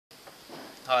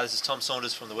Hi, this is Tom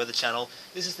Saunders from the Weather Channel.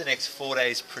 This is the next 4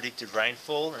 days predicted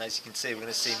rainfall, and as you can see, we're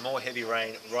going to see more heavy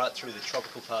rain right through the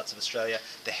tropical parts of Australia.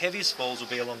 The heaviest falls will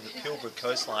be along the Pilbara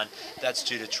coastline. That's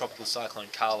due to Tropical Cyclone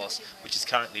Carlos, which is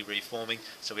currently reforming,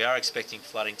 so we are expecting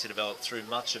flooding to develop through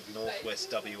much of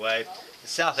northwest WA. The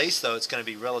southeast, though, it's going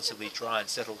to be relatively dry and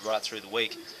settled right through the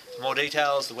week. For more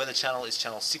details, the Weather Channel is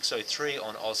channel 603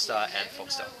 on Austar and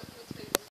Foxtel.